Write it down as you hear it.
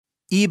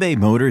eBay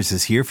Motors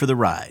is here for the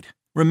ride.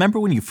 Remember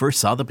when you first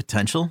saw the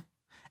potential?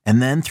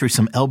 And then through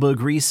some elbow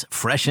grease,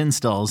 fresh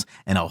installs,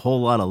 and a whole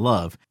lot of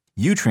love,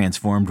 you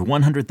transformed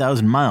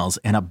 100,000 miles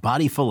and a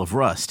body full of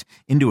rust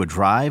into a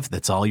drive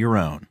that's all your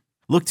own.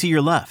 Look to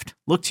your left.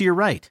 Look to your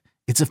right.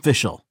 It's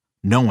official.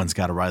 No one's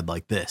got a ride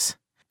like this.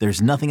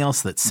 There's nothing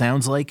else that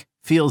sounds like,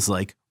 feels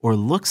like, or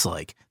looks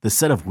like the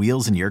set of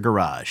wheels in your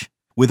garage.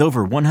 With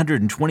over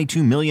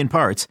 122 million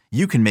parts,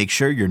 you can make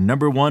sure your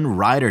number one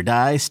ride or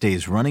die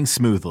stays running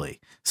smoothly.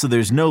 So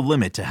there's no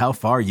limit to how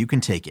far you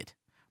can take it.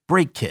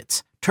 Brake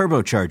kits,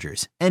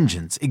 turbochargers,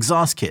 engines,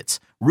 exhaust kits,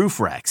 roof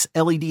racks,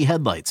 LED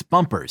headlights,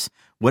 bumpers,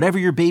 whatever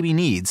your baby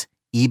needs,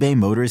 eBay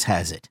Motors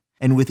has it.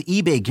 And with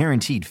eBay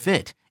Guaranteed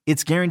Fit,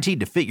 it's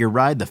guaranteed to fit your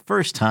ride the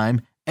first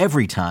time,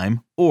 every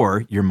time,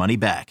 or your money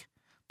back.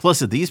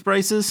 Plus at these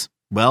prices,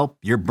 well,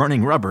 you're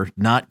burning rubber,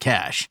 not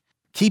cash.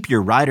 Keep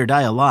your ride or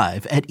die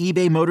alive at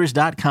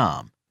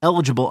ebaymotors.com.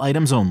 Eligible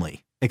items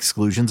only.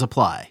 Exclusions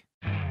apply.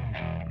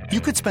 You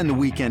could spend the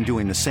weekend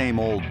doing the same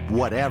old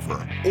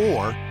whatever,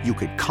 or you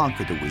could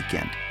conquer the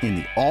weekend in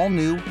the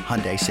all-new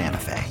Hyundai Santa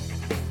Fe.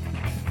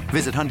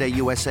 Visit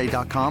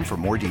HyundaiUSA.com for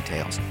more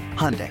details.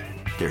 Hyundai,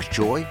 there's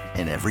joy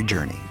in every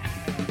journey.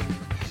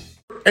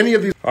 Any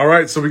of these. All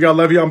right, so we got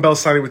Le'Veon Bell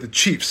signing with the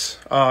Chiefs.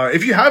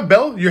 If you have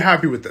Bell, you're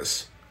happy with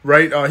this,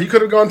 right? He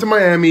could have gone to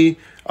Miami,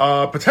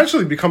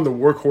 potentially become the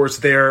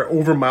workhorse there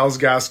over Myles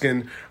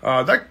Gaskin.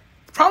 That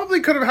probably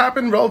could have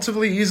happened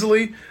relatively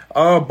easily,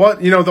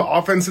 but, you know, the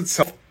offense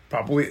itself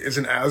probably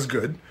isn't as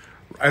good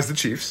as the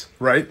Chiefs,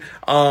 right?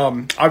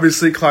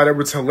 Obviously, Clyde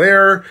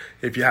Edwards-Helaire,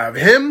 if you have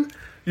him,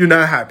 you're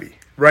not happy,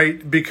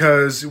 right?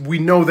 Because we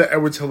know that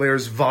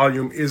Edwards-Helaire's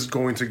volume is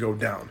going to go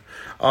down.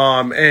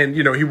 And,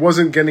 you know, he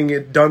wasn't getting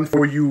it done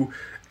for you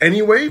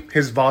anyway.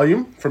 His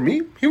volume, for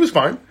me, he was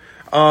fine.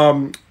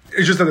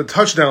 It's just that the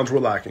touchdowns were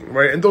lacking,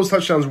 right? And those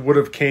touchdowns would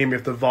have came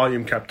if the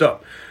volume kept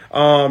up.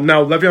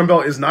 Now, Le'Veon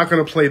Bell is not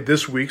going to play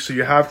this week, so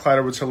you have Clyde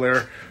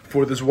Edwards-Helaire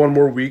for this one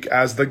more week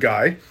as the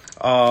guy,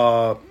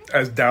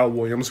 as Darrell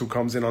Williams, who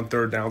comes in on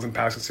third downs and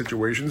passing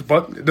situations.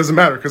 But it doesn't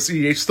matter because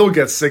CEH still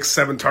gets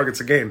 6-7 targets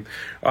a game,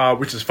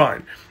 which is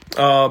fine.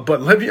 But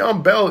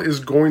Le'Veon Bell is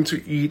going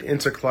to eat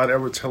into Clyde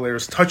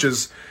Edwards-Helaire's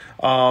touches.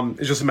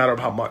 It's just a matter of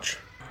how much.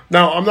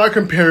 Now, I'm not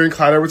comparing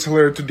Clyde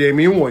Edwards-Helaire to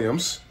Damian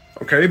Williams,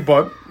 okay?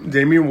 But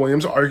Damian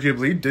Williams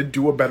arguably did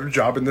do a better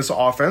job in this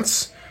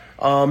offense.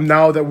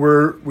 Now that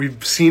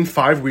we've seen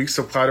 5 weeks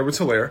of Clyde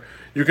Edwards-Helaire,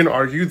 you can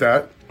argue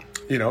that,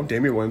 you know,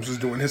 Damian Williams was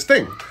doing his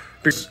thing.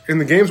 Because in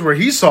the games where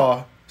he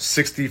saw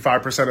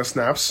 65% of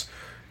snaps,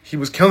 he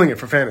was killing it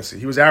for fantasy.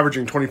 He was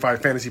averaging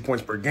 25 fantasy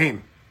points per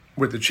game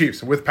with the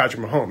Chiefs and with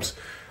Patrick Mahomes.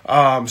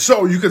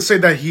 So you could say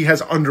that he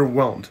has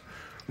underwhelmed,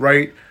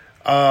 right?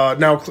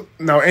 Now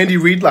Andy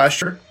Reid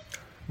last year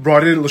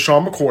brought in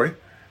LaShawn McCoy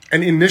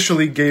and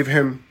initially gave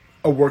him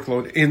a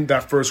workload in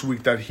that first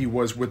week that he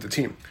was with the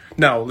team.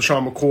 Now,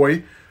 LaShawn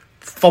McCoy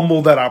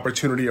fumbled that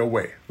opportunity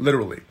away,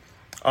 literally.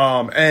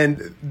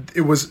 And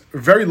it was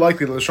very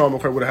likely that LaShawn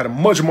McCoy would have had a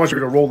much, much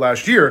bigger role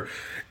last year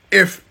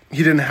if he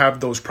didn't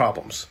have those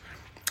problems.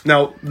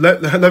 Now,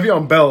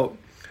 Le'Veon Bell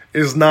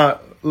is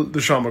not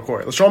LaShawn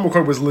McCoy. LaShawn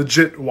McCoy was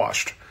legit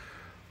washed.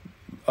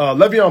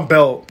 Le'Veon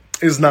Bell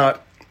is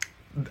not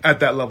at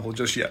that level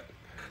just yet.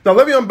 Now,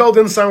 Le'Veon Bell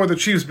didn't sign with the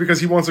Chiefs because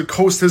he wants to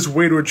coast his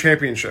way to a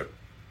championship.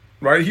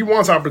 Right? He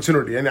wants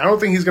opportunity. And I don't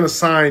think he's going to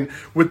sign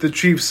with the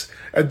Chiefs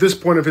at this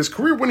point of his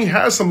career when he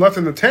has some left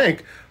in the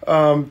tank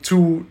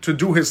to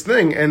do his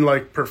thing and,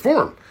 like,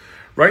 perform.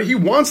 Right? He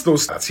wants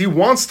those stats. He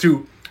wants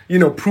to, you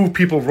know, prove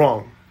people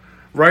wrong.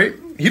 Right?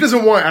 He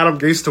doesn't want Adam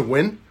Gase to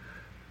win.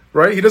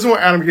 Right? He doesn't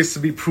want Adam Gase to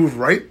be proved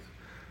right.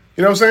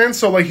 You know what I'm saying?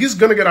 So, like, he's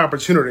going to get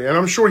opportunity. And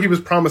I'm sure he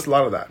was promised a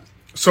lot of that.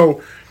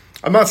 So,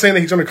 I'm not saying that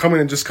he's going to come in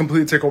and just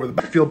completely take over the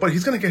backfield, but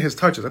he's going to get his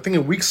touches. I think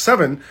in week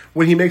 7,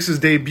 when he makes his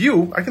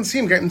debut, I can see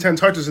him getting 10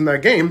 touches in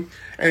that game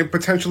and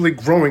potentially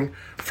growing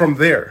from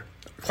there.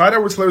 Clyde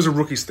Edwards-Helaire is a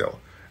rookie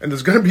still, and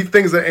there's going to be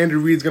things that Andy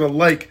Reid's going to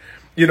like,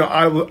 you know,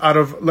 out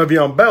of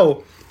Le'Veon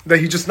Bell that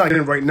he's just not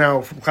getting right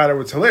now from Clyde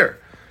Edwards-Helaire.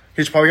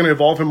 He's probably going to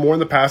evolve him more in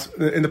the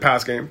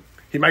pass game.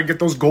 He might get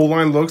those goal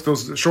line looks,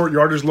 those short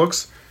yardage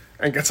looks,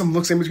 and get some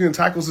looks in between the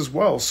tackles as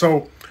well.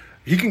 So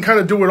he can kind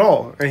of do it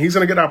all, and he's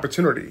going to get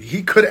opportunity.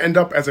 He could end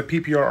up as a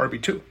PPR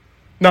RB2.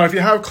 Now, if you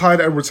have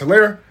Clyde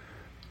Edwards-Helaire,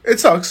 it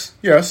sucks,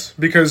 yes,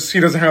 because he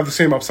doesn't have the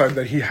same upside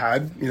that he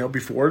had, you know,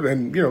 before.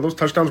 And, you know, those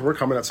touchdowns were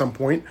coming at some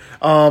point.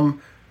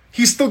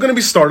 He's still going to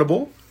be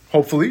startable,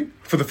 hopefully,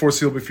 for the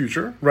foreseeable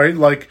future, right?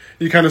 Like,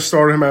 you kind of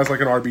start him as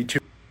like an RB2.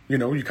 You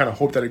know, you kind of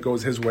hope that it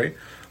goes his way.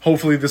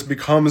 Hopefully this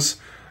becomes,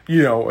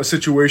 you know, a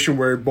situation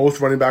where both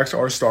running backs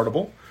are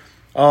startable.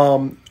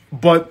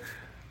 But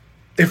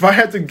if I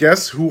had to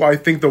guess who I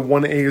think the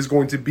 1A is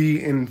going to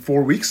be in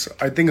 4 weeks,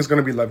 I think it's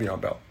going to be Le'Veon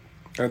Bell.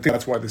 And I think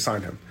that's why they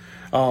signed him.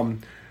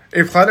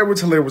 If Clyde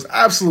Edwards-Helaire was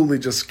absolutely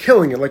just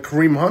killing it like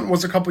Kareem Hunt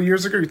was a couple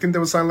years ago, you think they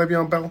would sign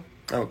Le'Veon Bell?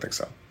 I don't think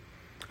so.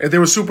 If they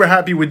were super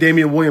happy with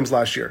Damian Williams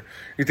last year,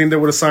 you think they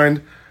would have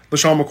signed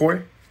LaShawn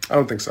McCoy? I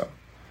don't think so.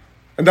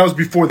 And that was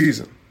before the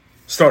season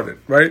started,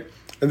 right?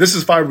 And this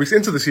is 5 weeks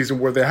into the season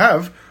where they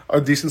have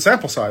a decent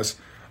sample size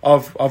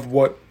of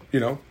what,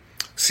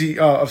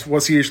 of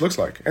what CH looks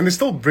like. And they're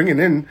still bringing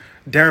in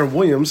Darren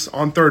Williams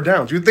on third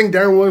downs. You think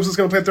Darren Williams is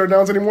going to play third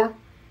downs anymore?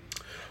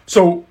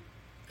 So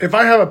if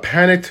I have a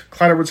panicked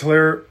Clyde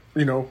Edwards-Helaire,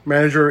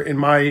 manager in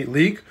my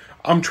league,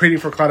 I'm trading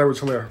for Clyde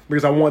Edwards-Helaire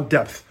because I want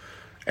depth.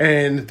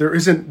 And there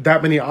isn't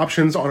that many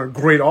options on a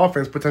great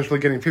offense, potentially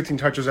getting 15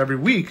 touches every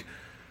week.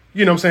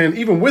 You know what I'm saying?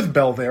 Even with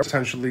Bell there,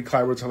 potentially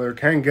Clyde Edwards-Helaire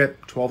can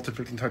get 12 to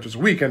 15 touches a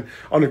week. And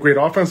on a great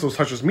offense, those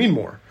touches mean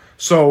more.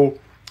 So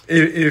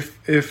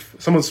if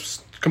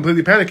someone's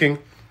completely panicking,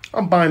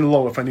 I'm buying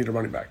low if I need a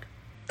running back.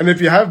 And if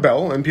you have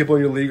Bell and people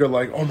in your league are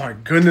like, oh my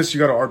goodness, you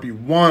got an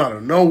RB1 out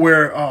of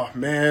nowhere. Oh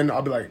man,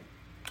 I'll be like,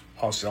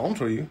 I'll sell him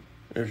to you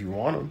if you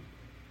want him.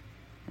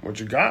 What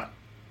you got?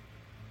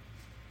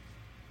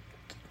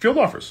 Field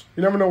offers.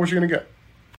 You never know what you're going to get.